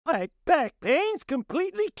My back pain's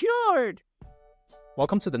completely cured.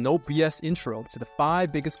 Welcome to the No BS intro to the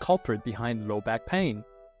 5 biggest culprits behind low back pain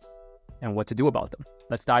and what to do about them.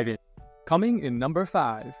 Let's dive in. Coming in number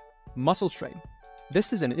 5, muscle strain.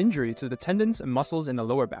 This is an injury to the tendons and muscles in the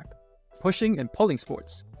lower back. Pushing and pulling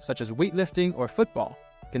sports, such as weightlifting or football,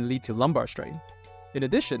 can lead to lumbar strain. In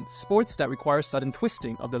addition, sports that require sudden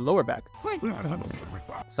twisting of the lower back,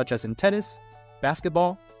 such as in tennis,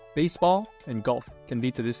 basketball, baseball, and golf, can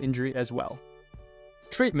lead to this injury as well.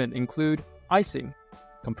 Treatment include icing,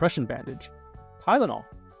 compression bandage, Tylenol.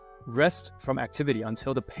 Rest from activity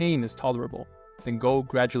until the pain is tolerable, then go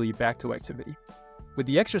gradually back to activity. With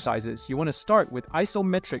the exercises, you want to start with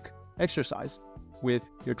isometric exercise with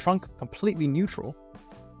your trunk completely neutral.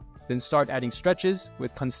 Then start adding stretches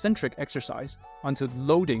with concentric exercise until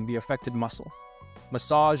loading the affected muscle.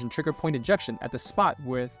 Massage and trigger point injection at the spot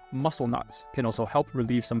with muscle knots can also help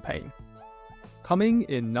relieve some pain. Coming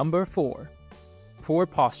in number 4, poor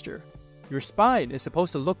posture. Your spine is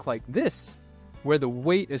supposed to look like this, where the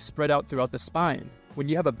weight is spread out throughout the spine. When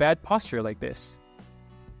you have a bad posture like this,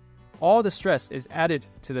 all the stress is added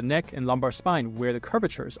to the neck and lumbar spine where the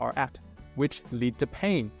curvatures are at, which lead to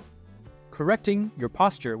pain. Correcting your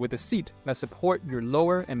posture with a seat that support your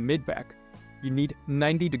lower and mid back. You need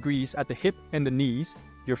 90 degrees at the hip and the knees.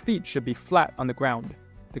 Your feet should be flat on the ground.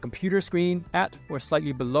 The computer screen at or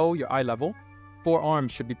slightly below your eye level.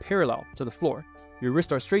 Forearms should be parallel to the floor. Your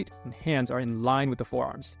wrists are straight and hands are in line with the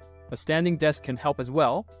forearms. A standing desk can help as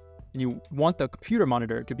well, and you want the computer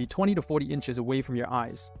monitor to be 20 to 40 inches away from your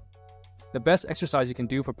eyes. The best exercise you can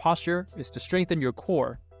do for posture is to strengthen your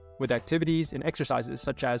core with activities and exercises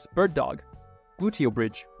such as bird dog, gluteal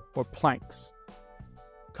bridge, or planks.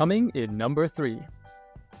 Coming in number 3,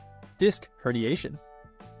 disc herniation.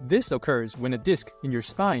 This occurs when a disc in your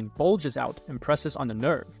spine bulges out and presses on the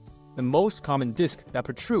nerve. The most common disc that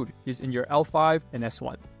protrude is in your L5 and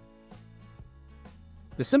S1.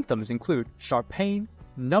 The symptoms include sharp pain,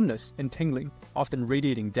 numbness, and tingling, often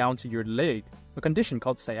radiating down to your leg, a condition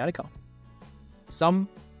called sciatica. Some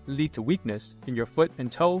lead to weakness in your foot and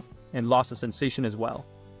toe and loss of sensation as well.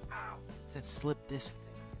 Ow, it's that slip disc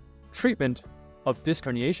thing. Treatment of disc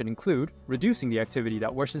herniation include reducing the activity that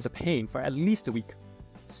worsens the pain for at least a week.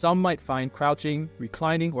 Some might find crouching,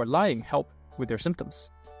 reclining, or lying help with their symptoms.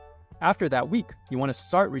 After that week, you want to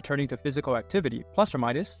start returning to physical activity plus or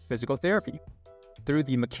minus physical therapy. Through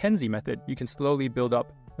the McKenzie method, you can slowly build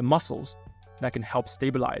up the muscles that can help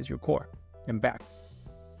stabilize your core and back.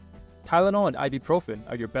 Tylenol and ibuprofen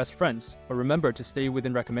are your best friends, but remember to stay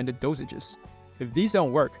within recommended dosages. If these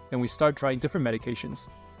don't work, then we start trying different medications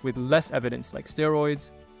with less evidence like steroids,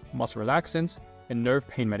 muscle relaxants, and nerve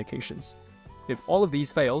pain medications. If all of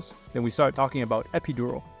these fails, then we start talking about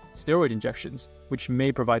epidural, steroid injections, which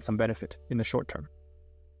may provide some benefit in the short term.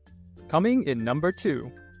 Coming in number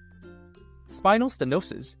 2, spinal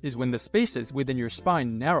stenosis is when the spaces within your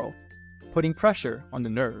spine narrow, putting pressure on the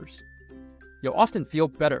nerves. You'll often feel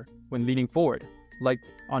better when leaning forward, like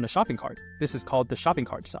on a shopping cart. This is called the shopping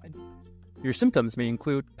cart sign. Your symptoms may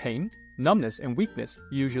include pain, numbness, and weakness,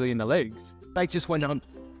 usually in the legs. Bike just went on.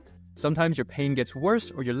 Sometimes your pain gets worse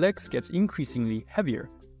or your legs gets increasingly heavier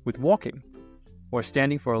with walking or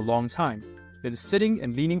standing for a long time. Then sitting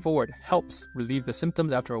and leaning forward helps relieve the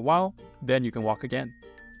symptoms after a while, then you can walk again.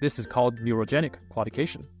 This is called neurogenic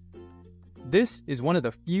claudication. This is one of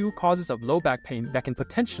the few causes of low back pain that can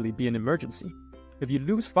potentially be an emergency. If you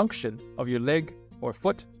lose function of your leg or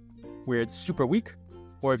foot, where it's super weak,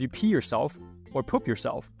 or if you pee yourself or poop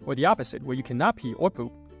yourself, or the opposite, where you cannot pee or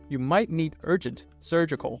poop, you might need urgent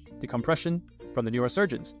surgical decompression from the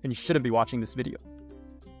neurosurgeons, and you shouldn't be watching this video.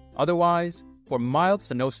 Otherwise, for mild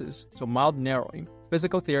stenosis, so mild narrowing,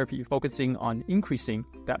 physical therapy focusing on increasing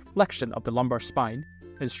that flexion of the lumbar spine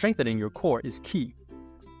and strengthening your core is key.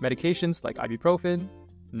 Medications like ibuprofen,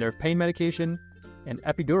 nerve pain medication, and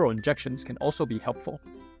epidural injections can also be helpful.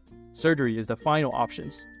 Surgery is the final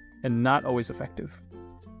options and not always effective.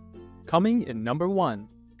 Coming in number 1,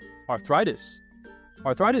 arthritis.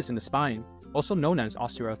 Arthritis in the spine, also known as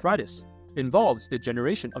osteoarthritis, involves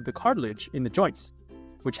degeneration of the cartilage in the joints,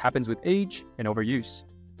 which happens with age and overuse.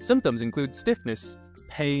 Symptoms include stiffness,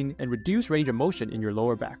 pain, and reduced range of motion in your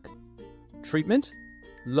lower back. Treatment: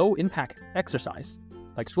 low-impact exercise,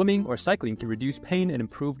 like swimming or cycling, can reduce pain and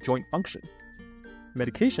improve joint function.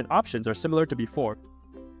 Medication options are similar to before,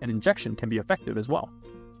 and injection can be effective as well,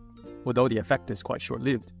 although the effect is quite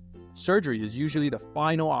short-lived. Surgery is usually the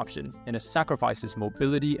final option, and it sacrifices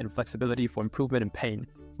mobility and flexibility for improvement in pain,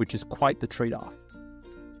 which is quite the trade-off.